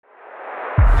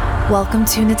Welcome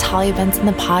to Natalia Benson,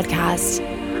 the podcast.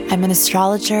 I'm an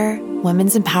astrologer,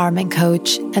 women's empowerment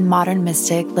coach, and modern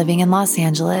mystic living in Los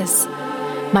Angeles.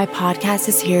 My podcast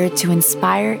is here to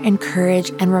inspire,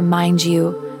 encourage, and remind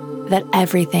you that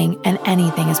everything and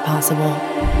anything is possible.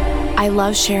 I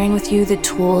love sharing with you the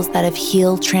tools that have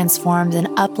healed, transformed, and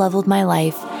up-leveled my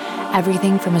life.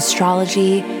 Everything from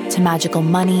astrology to magical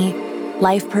money,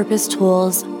 life purpose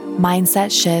tools,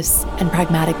 mindset shifts, and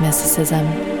pragmatic mysticism.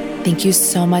 Thank you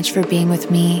so much for being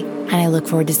with me, and I look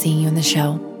forward to seeing you in the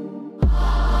show.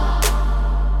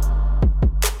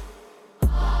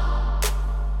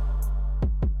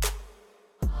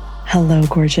 Hello,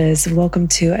 gorgeous. Welcome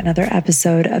to another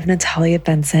episode of Natalia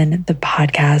Benson, the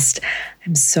podcast.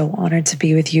 I'm so honored to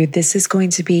be with you. This is going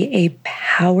to be a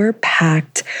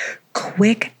power-packed,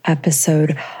 quick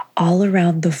episode all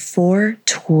around the 4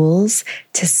 tools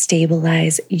to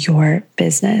stabilize your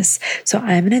business. So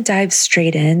I'm going to dive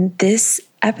straight in. This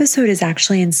episode is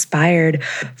actually inspired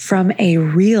from a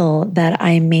reel that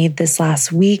I made this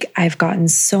last week. I've gotten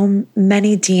so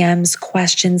many DMs,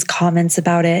 questions, comments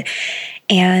about it.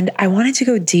 And I wanted to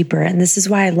go deeper. And this is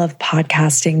why I love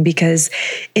podcasting, because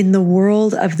in the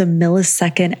world of the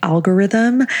millisecond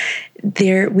algorithm,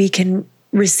 we can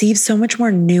receive so much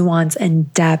more nuance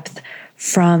and depth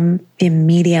from the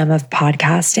medium of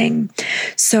podcasting.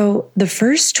 So the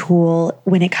first tool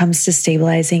when it comes to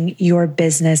stabilizing your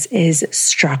business is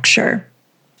structure.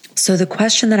 So the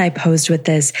question that I posed with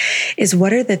this is,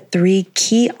 what are the 3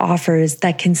 key offers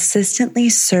that consistently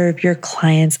serve your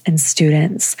clients and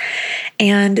students?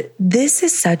 And this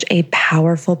is such a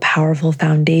powerful, powerful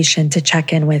foundation to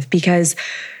check in with, because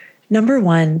number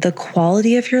 1, the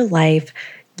quality of your life,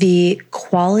 the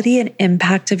quality and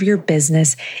impact of your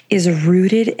business is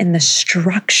rooted in the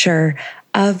structure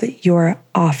of your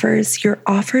offers. Your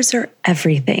offers are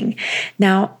everything.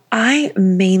 Now, I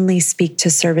mainly speak to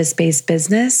service-based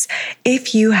business.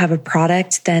 If you have a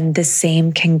product, then the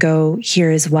same can go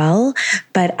here as well.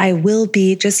 But I will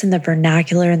be, just in the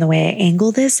vernacular and the way I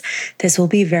angle this will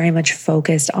be very much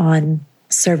focused on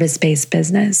service-based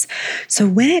business. So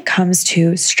when it comes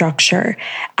to structure,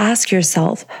 ask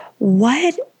yourself,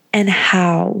 what and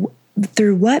how,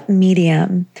 through what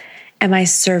medium am I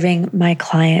serving my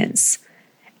clients?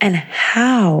 And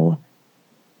how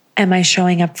am I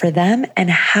showing up for them? And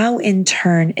how in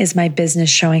turn is my business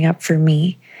showing up for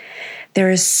me?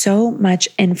 There is so much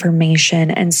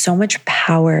information and so much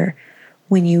power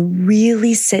when you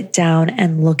really sit down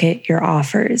and look at your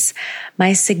offers.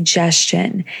 My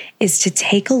suggestion is to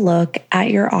take a look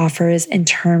at your offers in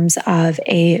terms of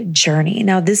a journey.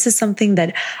 Now, this is something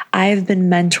that I've been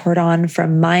mentored on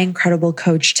from my incredible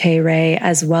coach, Tay Ray,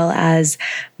 as well as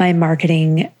my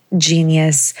marketing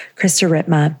genius, Krista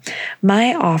Ritma.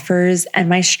 My offers and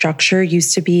my structure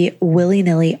used to be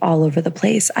willy-nilly all over the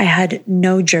place. I had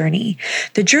no journey.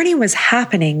 The journey was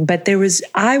happening, but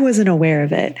I wasn't aware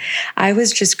of it. I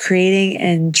was just creating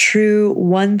in true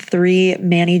 1-3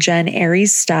 Manny Jen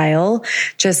Aries style,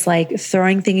 just like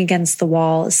throwing things against the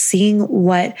wall, seeing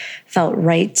what felt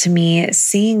right to me,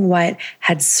 seeing what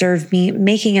had served me,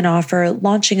 making an offer,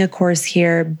 launching a course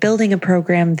here, building a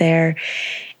program there.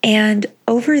 And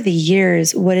over the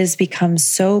years, what has become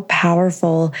so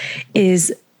powerful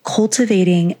is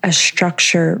cultivating a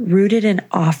structure rooted in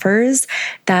offers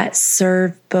that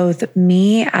serve both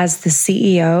me as the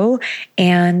CEO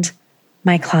and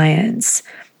my clients.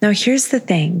 Now, here's the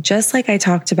thing, just like I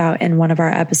talked about in one of our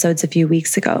episodes a few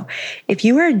weeks ago, if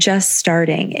you are just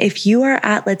starting, if you are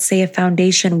at, let's say, a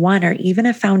foundation 1 or even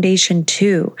a foundation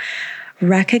 2,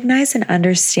 recognize and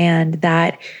understand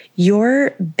that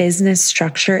your business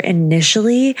structure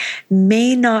initially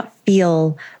may not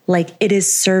feel like it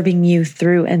is serving you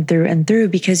through and through and through,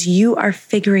 because you are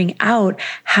figuring out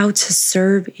how to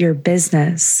serve your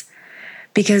business.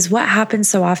 Because what happens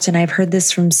so often, I've heard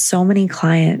this from so many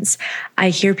clients, I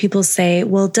hear people say,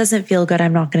 well, it doesn't feel good,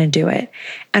 I'm not going to do it.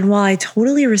 And while I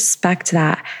totally respect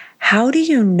that, how do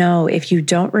you know if you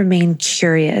don't remain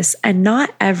curious? And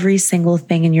not every single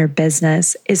thing in your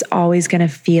business is always going to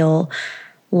feel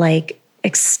like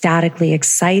ecstatically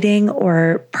exciting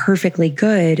or perfectly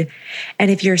good.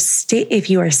 And if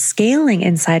you are scaling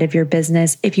inside of your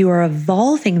business, if you are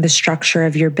evolving the structure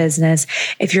of your business,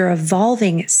 if you're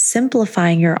evolving,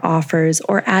 simplifying your offers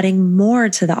or adding more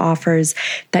to the offers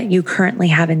that you currently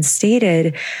have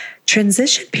instated,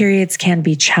 transition periods can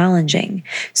be challenging.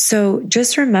 So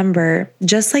just remember,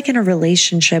 just like in a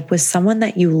relationship with someone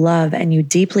that you love and you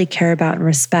deeply care about and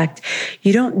respect,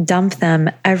 you don't dump them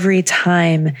every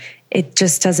time it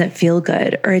just doesn't feel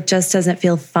good or it just doesn't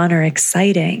feel fun or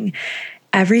exciting.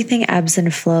 Everything ebbs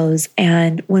and flows.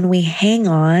 And when we hang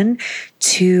on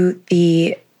to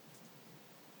the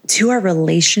to our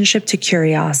relationship to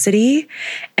curiosity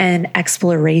and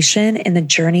exploration in the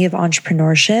journey of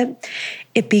entrepreneurship,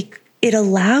 it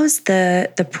allows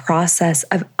the process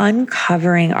of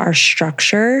uncovering our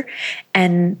structure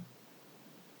and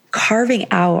carving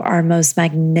out our most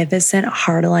magnificent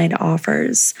hard-aligned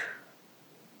offers.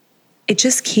 It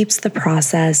just keeps the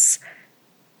process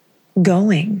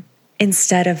going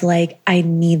instead of like, I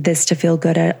need this to feel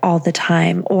good all the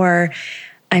time, or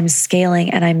I'm scaling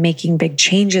and I'm making big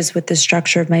changes with the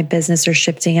structure of my business or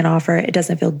shifting an offer. It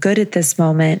doesn't feel good at this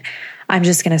moment. I'm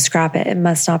just going to scrap it. It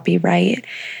must not be right.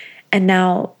 And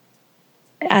now,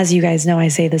 as you guys know, I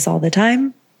say this all the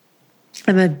time.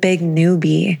 I'm a big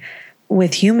newbie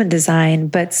with human design,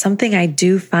 but something I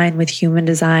do find with human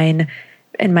design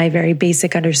and my very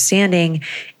basic understanding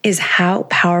is how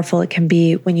powerful it can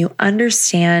be when you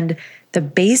understand the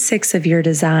basics of your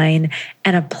design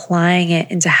and applying it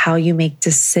into how you make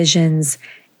decisions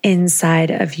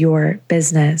inside of your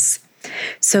business.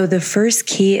 So the first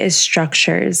key is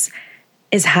structures,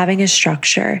 is having a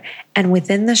structure. And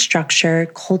within the structure,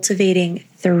 cultivating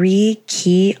 3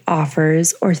 key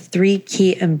offers or 3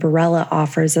 key umbrella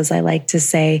offers, as I like to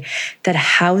say, that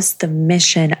house the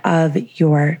mission of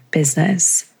your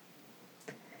business.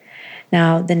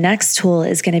 Now, the next tool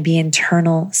is going to be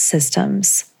internal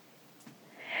systems.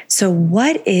 So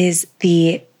what is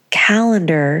the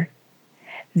calendar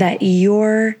that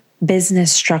your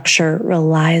business structure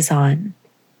relies on?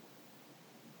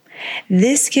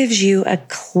 This gives you a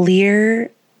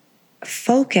clear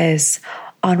focus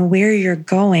on where you're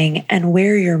going and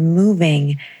where you're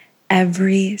moving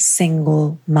every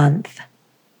single month.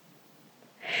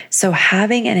 So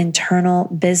having an internal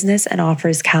business and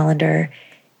offers calendar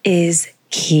is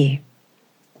key.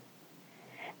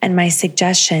 And my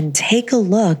suggestion, take a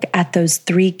look at those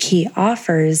 3 key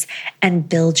offers and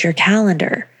build your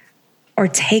calendar. Or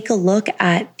take a look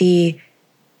at the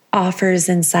offers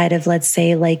inside of, let's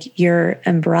say, like your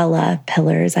umbrella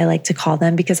pillars, I like to call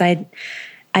them, because I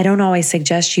don't always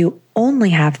suggest you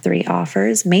only have 3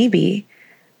 offers, maybe.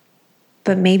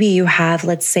 But maybe you have,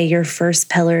 let's say your first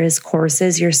pillar is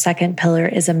courses, your second pillar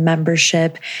is a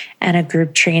membership and a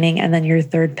group training, and then your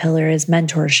third pillar is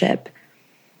mentorship.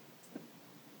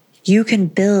 You can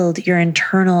build your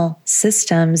internal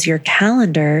systems, your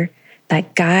calendar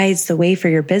that guides the way for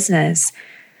your business.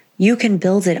 You can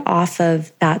build it off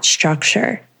of that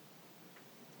structure.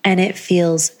 And it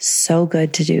feels so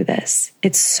good to do this.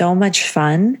 It's so much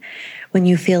fun when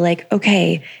you feel like,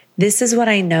 okay, this is what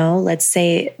I know. Let's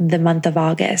say the month of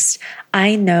August.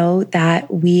 I know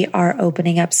that we are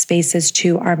opening up spaces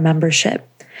to our membership.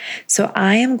 So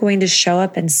I am going to show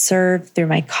up and serve through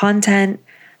my content.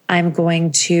 I'm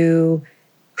going to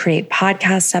create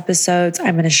podcast episodes.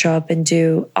 I'm going to show up and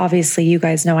do, obviously, you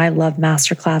guys know I love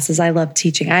masterclasses. I love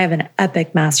teaching. I have an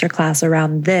epic masterclass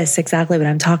around this, exactly what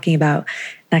I'm talking about,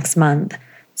 next month.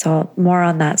 So more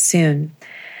on that soon.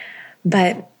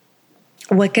 But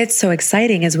what gets so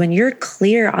exciting is when you're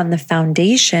clear on the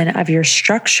foundation of your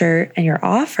structure and your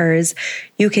offers,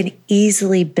 you can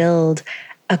easily build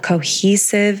a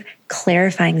cohesive,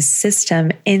 clarifying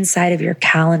system inside of your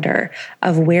calendar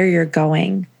of where you're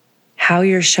going, how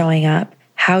you're showing up,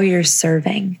 how you're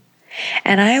serving.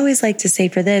 And I always like to say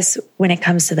for this, when it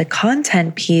comes to the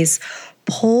content piece,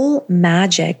 pull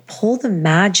the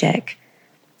magic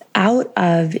out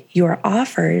of your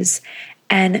offers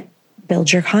and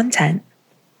build your content.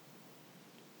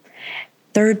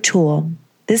 Third tool.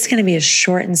 This is going to be a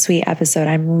short and sweet episode.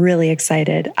 I'm really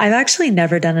excited. I've actually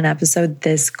never done an episode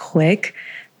this quick,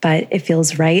 but it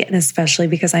feels right. And especially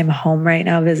because I'm home right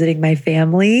now visiting my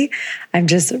family, I'm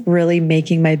just really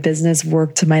making my business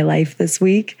work to my life this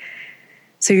week.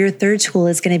 So your third tool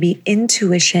is going to be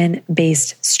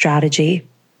intuition-based strategy.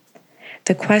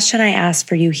 The question I ask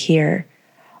for you here,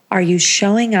 are you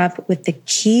showing up with the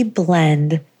key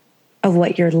blend of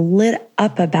what you're lit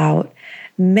up about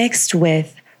mixed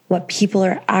with what people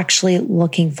are actually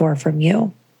looking for from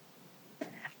you?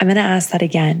 I'm going to ask that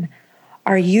again.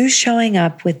 Are you showing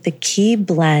up with the key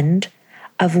blend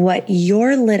of what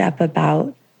you're lit up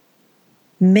about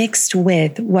mixed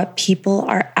with what people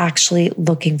are actually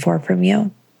looking for from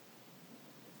you?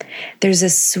 There's a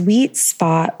sweet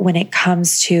spot when it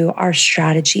comes to our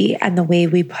strategy and the way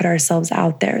we put ourselves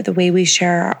out there, the way we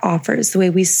share our offers, the way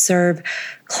we serve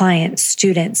clients,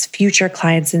 students, future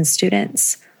clients and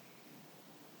students.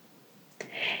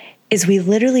 Is we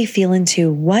literally feel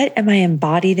into, what am I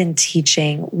embodied in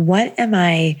teaching? What am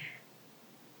I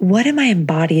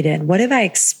embodied in? What have I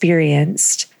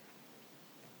experienced?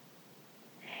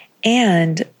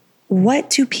 And what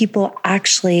do people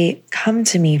actually come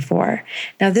to me for?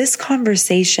 Now, this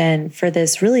conversation for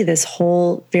this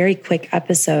whole very quick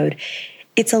episode,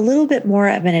 it's a little bit more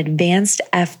of an advanced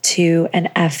F2 and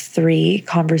F3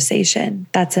 conversation.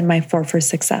 That's in my 4 for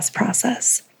Success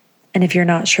process. And if you're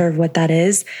not sure of what that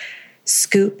is,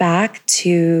 scoot back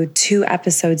to 2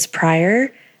 episodes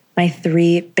prior, my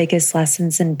 3 biggest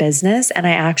lessons in business, and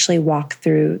I actually walk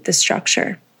through the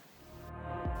structure.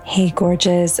 Hey,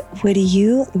 gorgeous. Would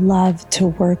you love to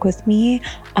work with me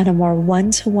on a more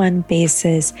one-to-one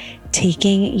basis,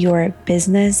 taking your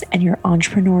business and your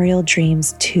entrepreneurial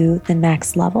dreams to the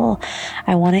next level?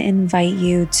 I want to invite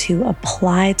you to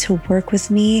apply to work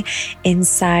with me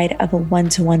inside of a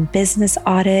one-to-one business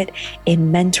audit, a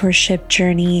mentorship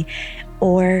journey,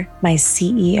 or my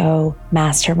CEO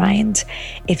mastermind.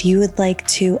 If you would like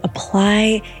to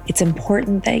apply, it's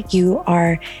important that you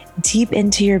are deep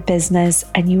into your business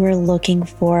and you are looking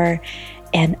for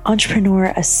an entrepreneur,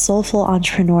 a soulful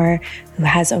entrepreneur who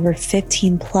has over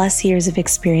 15 plus years of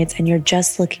experience, and you're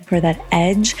just looking for that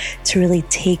edge to really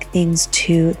take things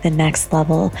to the next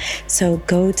level. So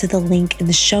go to the link in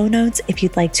the show notes if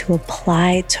you'd like to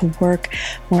apply to work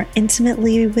more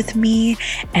intimately with me,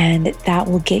 and that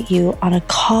will get you on a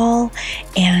call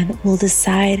and we'll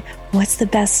decide what's the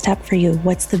best step for you,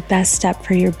 what's the best step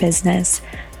for your business.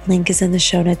 Link is in the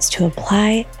show notes to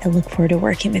apply. I look forward to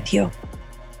working with you.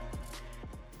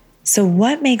 So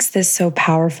what makes this so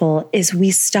powerful is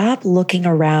we stop looking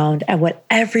around at what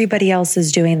everybody else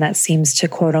is doing that seems to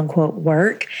quote unquote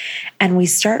work, and we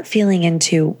start feeling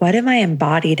into what am I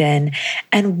embodied in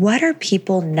and what are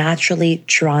people naturally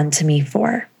drawn to me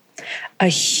for? A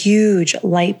huge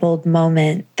light bulb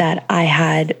moment that I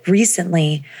had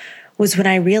recently was when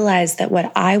I realized that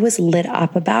what I was lit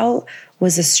up about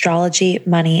was astrology,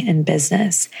 money, and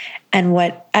business. And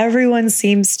what everyone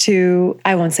seems to,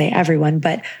 I won't say everyone,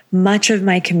 but much of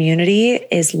my community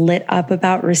is lit up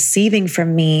about receiving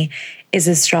from me is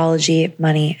astrology,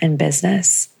 money, and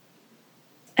business.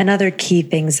 And other key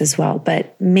things as well,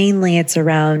 but mainly it's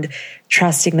around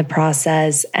trusting the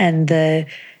process and the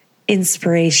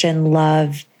inspiration,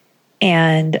 love,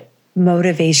 and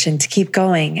motivation to keep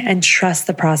going and trust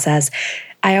the process.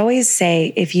 I always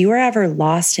say, if you are ever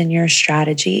lost in your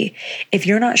strategy, if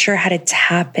you're not sure how to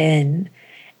tap in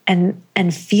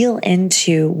and feel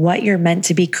into what you're meant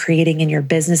to be creating in your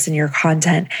business and your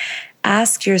content,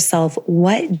 ask yourself,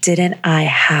 what didn't I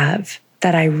have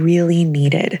that I really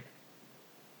needed?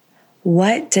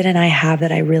 What didn't I have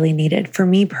that I really needed? For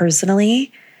me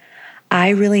personally, I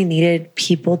really needed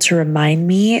people to remind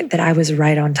me that I was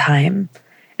right on time.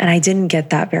 And I didn't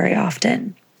get that very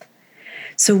often.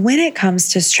 So when it comes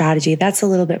to strategy, that's a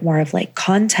little bit more of like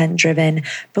content driven.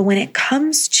 But when it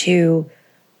comes to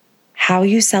how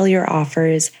you sell your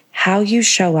offers, how you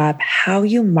show up, how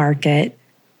you market,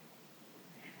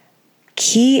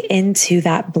 key into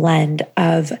that blend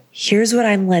of here's what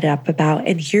I'm lit up about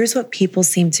and here's what people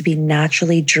seem to be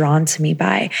naturally drawn to me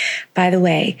by. By the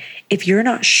way, if you're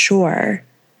not sure,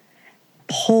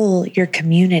 poll your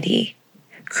community.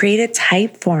 Create a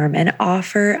type form and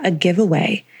offer a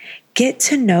giveaway. Get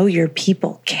to know your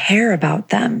people, care about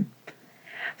them.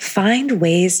 Find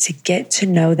ways to get to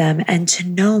know them and to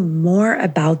know more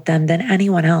about them than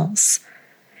anyone else.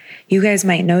 You guys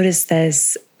might notice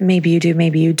this. Maybe you do,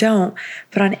 maybe you don't.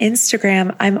 But on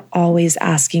Instagram, I'm always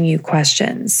asking you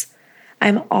questions.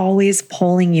 I'm always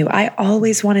polling you. I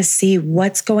always want to see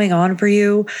what's going on for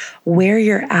you, where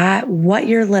you're at, what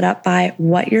you're lit up by,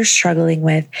 what you're struggling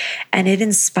with. And it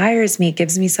inspires me. It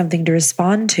gives me something to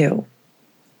respond to.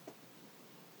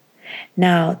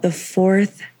 Now, the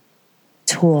 4th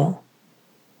tool,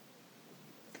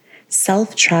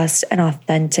 self-trust and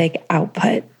authentic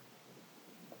output.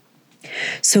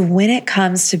 So when it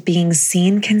comes to being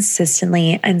seen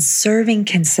consistently and serving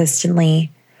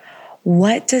consistently,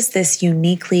 what does this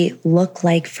uniquely look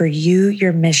like for you,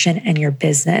 your mission, and your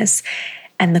business?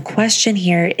 And the question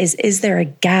here is there a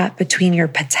gap between your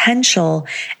potential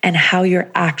and how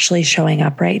you're actually showing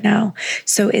up right now?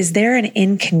 So is there an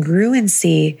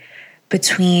incongruency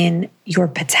between your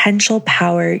potential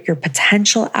power, your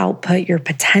potential output, your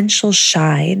potential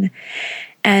shine,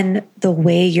 and the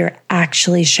way you're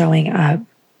actually showing up?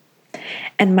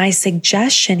 And my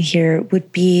suggestion here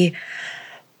would be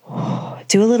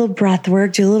do a little breath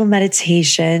work, do a little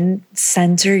meditation,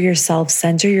 center yourself,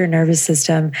 center your nervous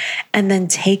system, and then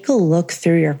take a look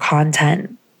through your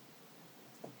content.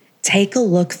 Take a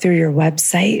look through your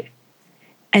website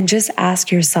and just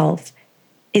ask yourself,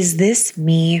 is this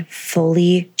me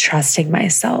fully trusting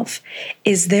myself?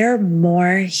 Is there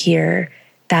more here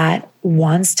that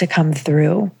wants to come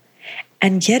through?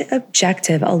 and get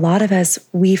objective. A lot of us,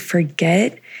 we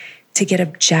forget to get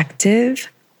objective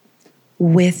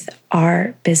with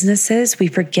our businesses. We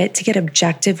forget to get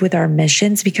objective with our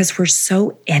missions because we're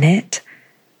so in it.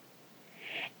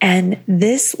 And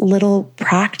this little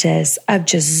practice of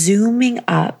just zooming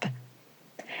up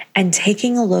and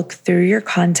taking a look through your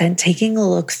content, taking a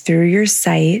look through your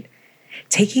site,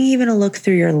 taking even a look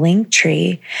through your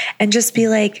Linktree, and just be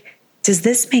like, does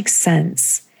this make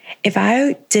sense? If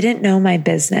I didn't know my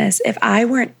business, if I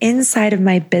weren't inside of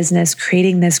my business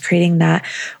creating this, creating that,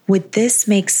 would this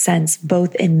make sense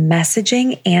both in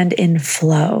messaging and in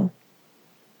flow?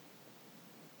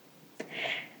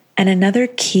 And another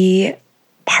key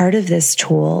part of this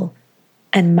tool,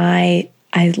 and I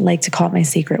like to call it my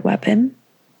secret weapon,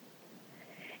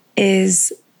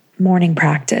 is morning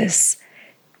practice.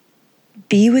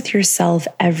 Be with yourself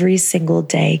every single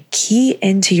day. Key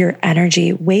into your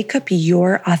energy. Wake up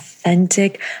your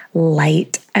authentic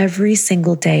light every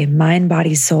single day, mind,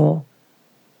 body, soul.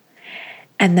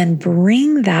 And then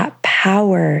bring that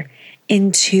power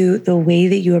into the way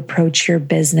that you approach your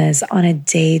business on a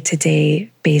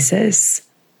day-to-day basis.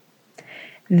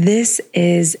 This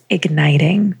is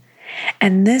igniting.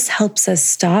 And this helps us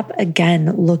stop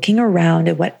again looking around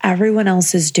at what everyone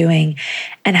else is doing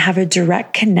and have a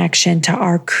direct connection to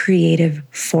our creative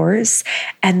force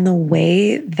and the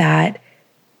way that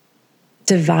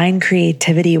divine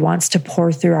creativity wants to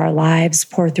pour through our lives,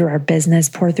 pour through our business,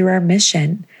 pour through our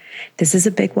mission. This is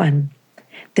a big one.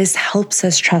 This helps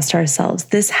us trust ourselves.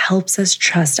 This helps us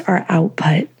trust our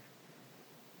output.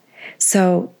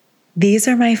 So these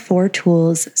are my 4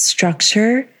 tools: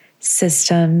 structure,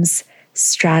 systems,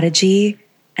 strategy,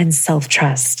 and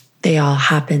self-trust. They all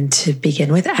happen to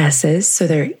begin with S's, so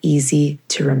they're easy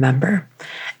to remember.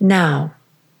 Now,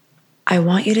 I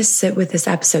want you to sit with this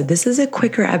episode. This is a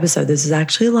quicker episode. This is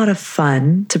actually a lot of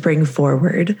fun to bring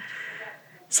forward.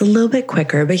 It's a little bit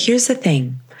quicker, but here's the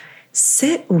thing.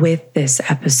 Sit with this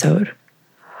episode.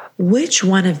 Which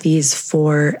one of these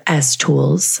 4 S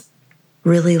tools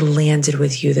really landed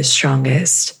with you the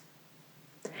strongest?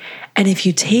 And if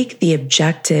you take the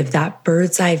objective, that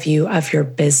bird's eye view of your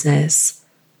business,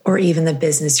 or even the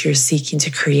business you're seeking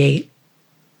to create,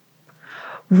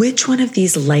 which one of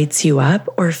these lights you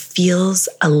up or feels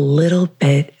a little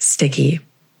bit sticky?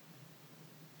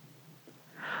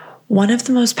 One of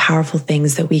the most powerful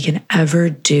things that we can ever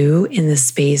do in the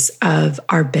space of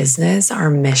our business, our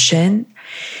mission,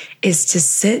 is to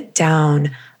sit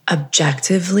down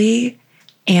objectively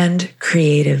and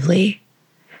creatively.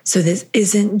 So this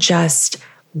isn't just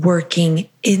working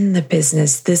in the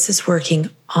business. This is working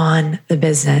on the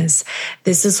business.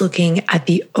 This is looking at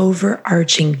the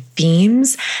overarching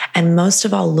themes and most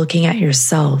of all, looking at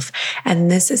yourself.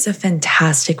 And this is a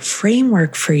fantastic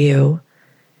framework for you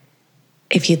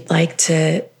if you'd like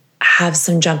to have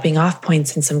some jumping off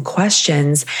points and some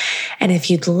questions. And if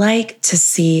you'd like to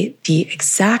see the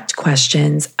exact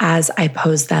questions as I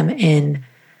pose them in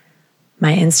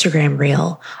my Instagram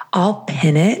reel, I'll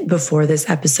pin it before this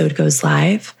episode goes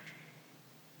live.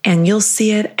 And you'll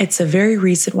see it. It's a very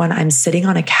recent one. I'm sitting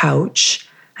on a couch.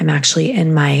 I'm actually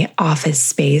in my office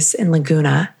space in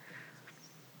Laguna.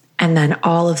 And then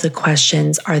all of the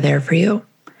questions are there for you.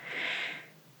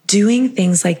 Doing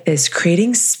things like this,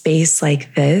 creating space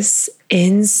like this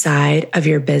inside of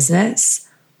your business,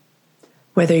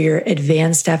 whether you're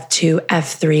advanced F2,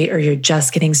 F3, or you're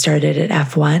just getting started at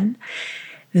F1,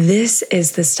 this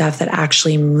is the stuff that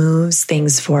actually moves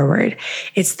things forward.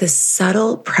 It's the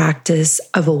subtle practice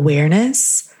of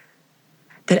awareness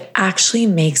that actually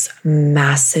makes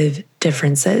massive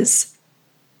differences,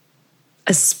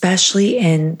 especially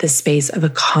in the space of a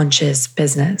conscious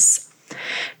business.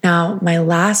 Now, my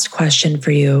last question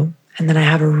for you, and then I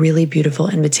have a really beautiful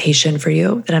invitation for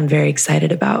you that I'm very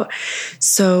excited about.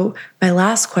 So my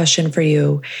last question for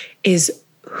you is,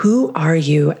 who are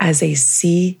you as a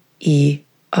CEO?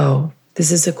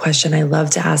 This is a question I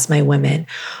love to ask my women.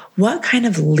 What kind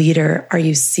of leader are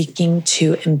you seeking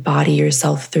to embody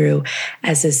yourself through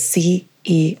as a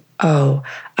CEO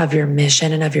of your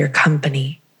mission and of your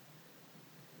company?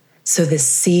 So the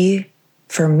C,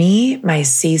 for me, my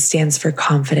C stands for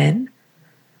confident.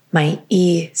 My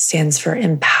E stands for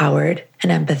empowered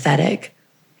and empathetic.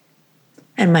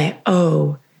 And my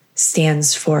O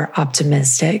stands for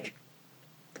optimistic.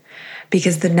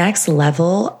 Because the next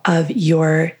level of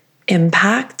your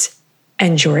impact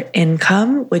and your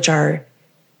income, which are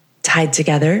tied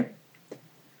together,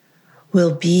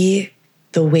 will be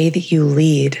the way that you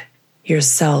lead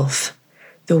yourself,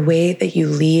 the way that you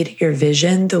lead your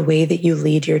vision, the way that you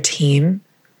lead your team,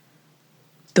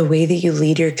 the way that you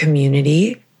lead your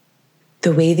community,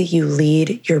 the way that you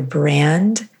lead your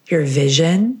brand, your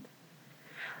vision,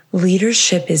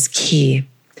 leadership is key.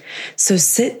 So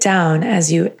sit down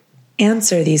as you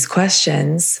answer these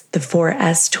questions, the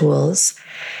 4S tools,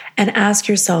 and ask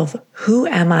yourself, who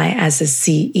am I as a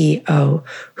CEO?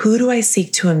 Who do I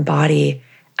seek to embody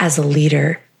as a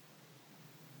leader?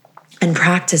 And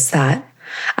practice that.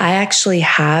 I actually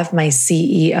have my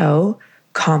CEO,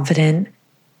 confident,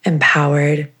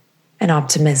 empowered, and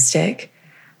optimistic.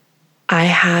 I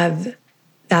have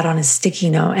that on a sticky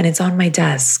note and it's on my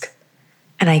desk.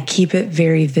 And I keep it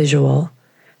very visual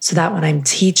so that when I'm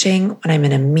teaching, when I'm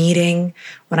in a meeting,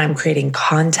 when I'm creating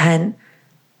content,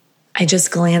 I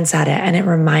just glance at it and it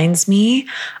reminds me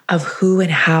of who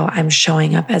and how I'm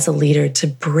showing up as a leader to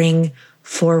bring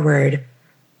forward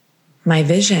my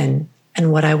vision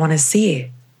and what I want to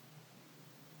see.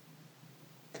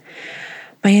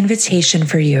 My invitation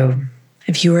for you,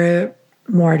 if you are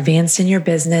more advanced in your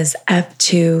business,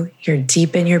 F2, you're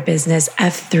deep in your business,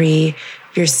 F3,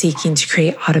 you're seeking to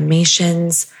create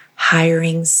automations,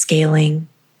 hiring, scaling.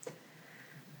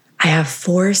 I have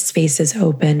 4 spaces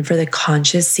open for the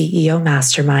Conscious CEO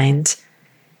Mastermind.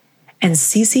 And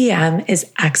CCM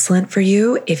is excellent for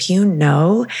you if you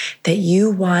know that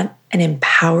you want an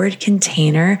empowered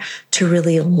container to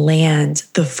really land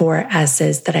the 4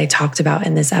 S's that I talked about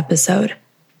in this episode.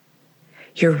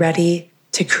 You're ready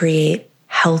to create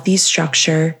healthy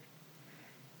structure.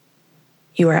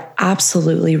 You are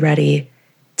absolutely ready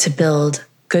to build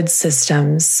good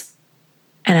systems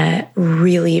and a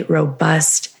really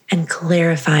robust and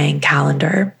clarifying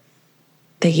calendar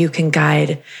that you can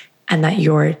guide and that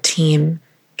your team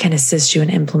can assist you in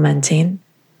implementing.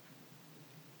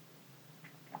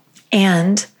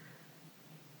 And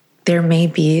there may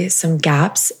be some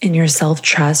gaps in your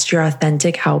self-trust, your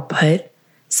authentic output,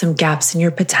 some gaps in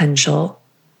your potential.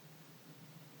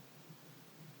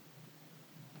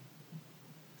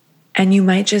 And you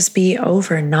might just be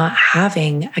over not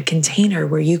having a container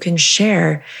where you can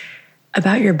share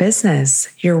about your business,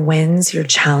 your wins, your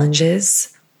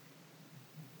challenges.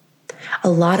 A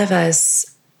lot of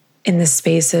us in the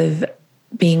space of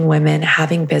being women,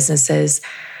 having businesses,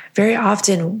 very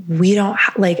often we don't,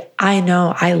 I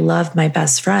know I love my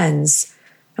best friends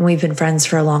and we've been friends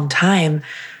for a long time,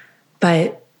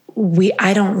 but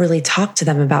I don't really talk to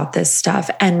them about this stuff.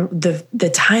 And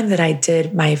the time that I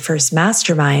did my first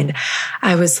mastermind,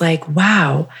 I was like,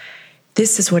 wow,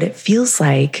 this is what it feels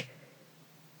like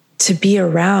to be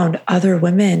around other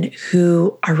women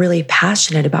who are really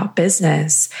passionate about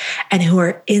business and who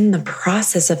are in the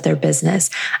process of their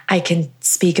business. I can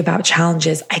speak about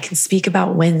challenges. I can speak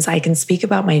about wins. I can speak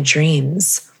about my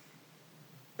dreams.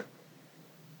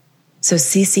 So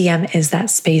CCM is that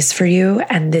space for you,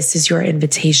 and this is your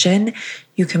invitation.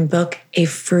 You can book a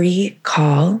free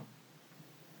call.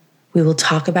 We will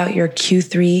talk about your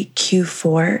Q3,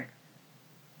 Q4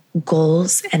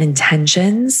 goals and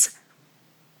intentions.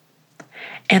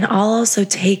 And I'll also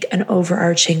take an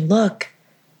overarching look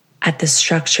at the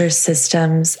structure,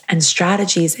 systems, and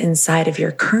strategies inside of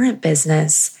your current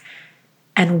business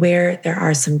and where there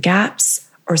are some gaps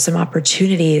or some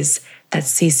opportunities that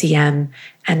CCM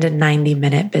and a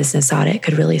 90-minute business audit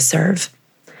could really serve.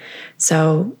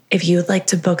 So if you would like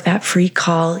to book that free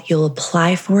call, you'll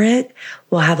apply for it.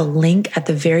 We'll have a link at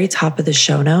the very top of the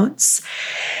show notes.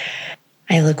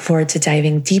 I look forward to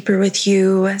diving deeper with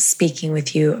you, speaking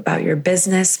with you about your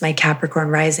business, my Capricorn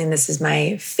rising. This is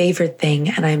my favorite thing,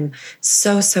 and I'm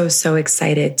so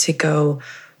excited to go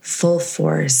full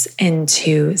force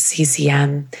into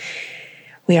CCM.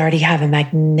 We already have a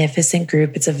magnificent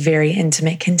group. It's a very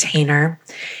intimate container.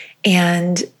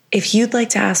 And if you'd like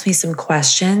to ask me some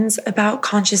questions about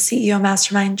Conscious CEO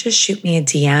Mastermind, just shoot me a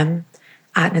DM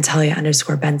at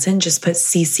Natalia_Benson. Just put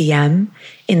CCM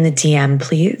in the DM,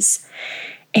 please.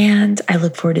 And I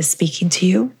look forward to speaking to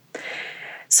you.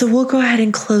 So we'll go ahead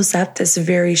and close up this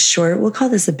very short, we'll call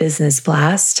this a business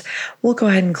blast. We'll go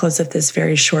ahead and close up this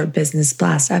very short business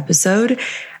blast episode.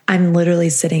 I'm literally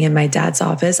sitting in my dad's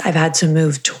office. I've had to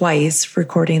move twice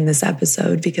recording this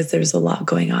episode because there's a lot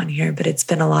going on here, but it's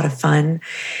been a lot of fun.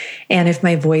 And if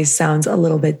my voice sounds a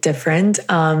little bit different,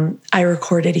 I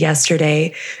recorded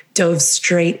yesterday, dove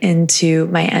straight into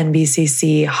my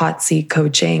NBCC hot seat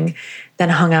coaching, then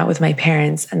hung out with my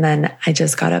parents, and then I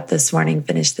just got up this morning,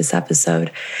 finished this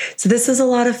episode. So this is a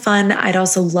lot of fun. I'd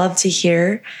also love to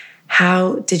hear,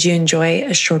 how did you enjoy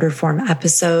a shorter form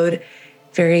episode?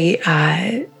 Very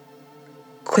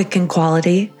quick in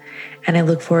quality. And I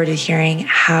look forward to hearing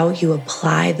how you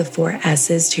apply the 4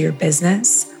 S's to your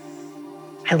business.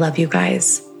 I love you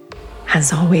guys.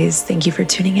 As always, thank you for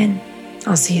tuning in.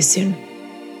 I'll see you soon.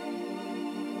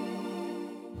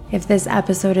 If this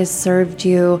episode has served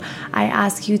you, I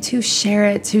ask you to share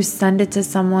it, to send it to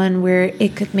someone where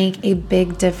it could make a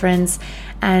big difference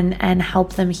and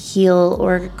help them heal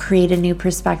or create a new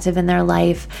perspective in their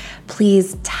life.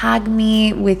 Please tag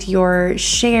me with your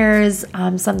shares,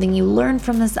 something you learned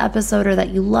from this episode or that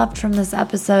you loved from this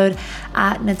episode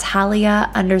at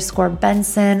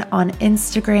Natalia_Benson on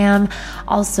Instagram.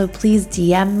 Also, please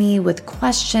DM me with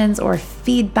questions or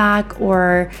feedback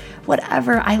or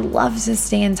whatever. I love to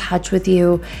stay in touch with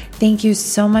you. Thank you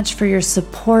so much for your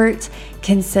support.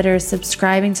 Consider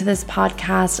subscribing to this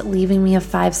podcast, leaving me a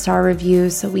 5-star review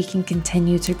so we can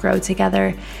continue to grow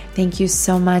together. Thank you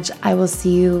so much. I will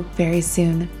see you very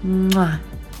soon. Mwah.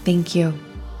 Thank you.